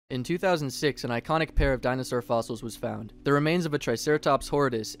In 2006, an iconic pair of dinosaur fossils was found. The remains of a Triceratops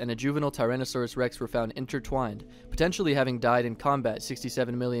horridus and a juvenile Tyrannosaurus rex were found intertwined, potentially having died in combat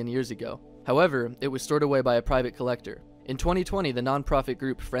 67 million years ago. However, it was stored away by a private collector. In 2020, the non-profit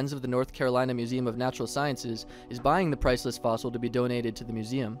group Friends of the North Carolina Museum of Natural Sciences is buying the priceless fossil to be donated to the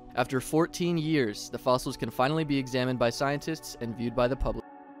museum. After 14 years, the fossils can finally be examined by scientists and viewed by the public.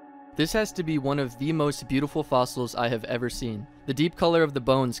 This has to be one of the most beautiful fossils I have ever seen. The deep color of the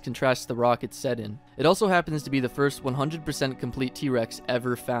bones contrasts the rock it's set in. It also happens to be the first 100% complete T-Rex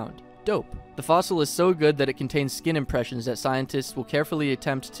ever found. Dope. The fossil is so good that it contains skin impressions that scientists will carefully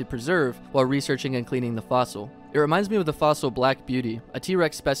attempt to preserve while researching and cleaning the fossil. It reminds me of the fossil Black Beauty, a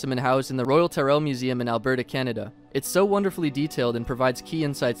T-Rex specimen housed in the Royal Tyrrell Museum in Alberta, Canada. It's so wonderfully detailed and provides key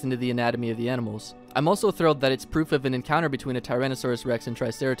insights into the anatomy of the animals. I'm also thrilled that it's proof of an encounter between a Tyrannosaurus rex and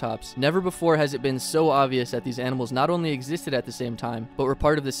Triceratops. Never before has it been so obvious that these animals not only existed at the same time, but were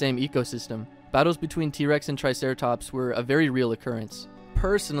part of the same ecosystem. Battles between T-Rex and Triceratops were a very real occurrence.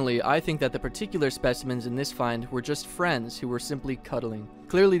 Personally, I think that the particular specimens in this find were just friends who were simply cuddling.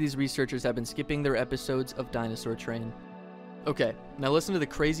 Clearly, these researchers have been skipping their episodes of Dinosaur Train. Okay, now listen to the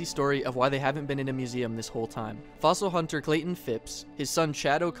crazy story of why they haven't been in a museum this whole time. Fossil hunter Clayton Phipps, his son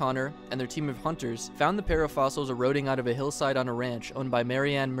Chad O'Connor, and their team of hunters found the pair of fossils eroding out of a hillside on a ranch owned by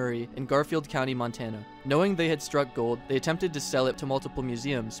Marianne Murray in Garfield County, Montana. Knowing they had struck gold, they attempted to sell it to multiple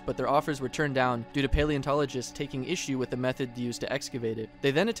museums, but their offers were turned down due to paleontologists taking issue with the method used to excavate it.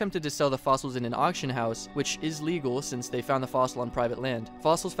 They then attempted to sell the fossils in an auction house, which is legal since they found the fossil on private land.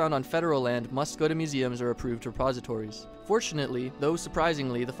 Fossils found on federal land must go to museums or approved repositories. Fortunately, though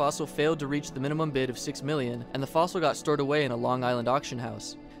surprisingly, the fossil failed to reach the minimum bid of $6 million, and the fossil got stored away in a Long Island auction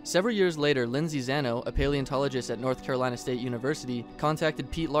house. Several years later, Lindsay Zano, a paleontologist at North Carolina State University,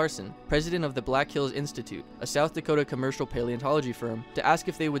 contacted Pete Larson, president of the Black Hills Institute, a South Dakota commercial paleontology firm, to ask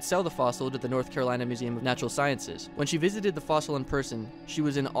if they would sell the fossil to the North Carolina Museum of Natural Sciences. When she visited the fossil in person, she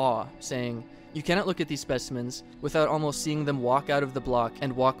was in awe, saying, "You cannot look at these specimens without almost seeing them walk out of the block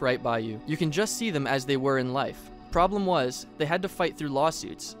and walk right by you. You can just see them as they were in life." Problem was, they had to fight through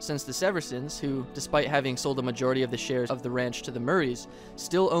lawsuits, since the Seversons, who, despite having sold a majority of the shares of the ranch to the Murrays,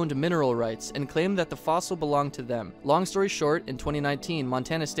 still owned mineral rights and claimed that the fossil belonged to them. Long story short, in 2019,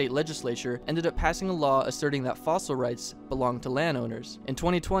 Montana state legislature ended up passing a law asserting that fossil rights belonged to landowners. In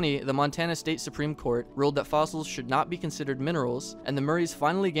 2020, the Montana State Supreme Court ruled that fossils should not be considered minerals, and the Murrays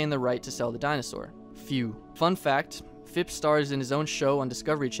finally gained the right to sell the dinosaur. Phew. Fun fact, Phipps stars in his own show on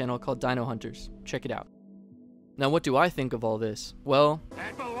Discovery Channel called Dino Hunters. Check it out. Now, what do I think of all this? Well,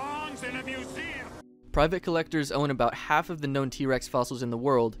 that belongs in a museum. Private collectors own about half of the known T-Rex fossils in the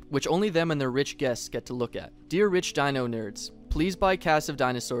world, which only them and their rich guests get to look at. Dear rich dino nerds, please buy casts of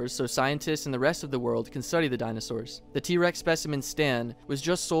dinosaurs so scientists and the rest of the world can study the dinosaurs. The T-Rex specimen Stan was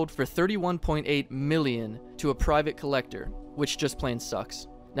just sold for $31.8 million to a private collector, which just plain sucks.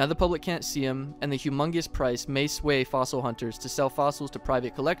 Now the public can't see him, and the humongous price may sway fossil hunters to sell fossils to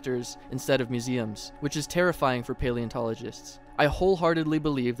private collectors instead of museums, which is terrifying for paleontologists. I wholeheartedly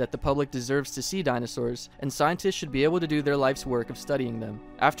believe that the public deserves to see dinosaurs, and scientists should be able to do their life's work of studying them.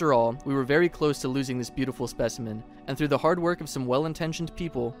 After all, we were very close to losing this beautiful specimen, and through the hard work of some well-intentioned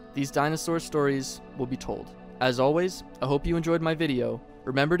people, these dinosaur stories will be told. As always, I hope you enjoyed my video.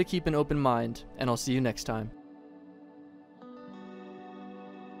 Remember to keep an open mind, and I'll see you next time.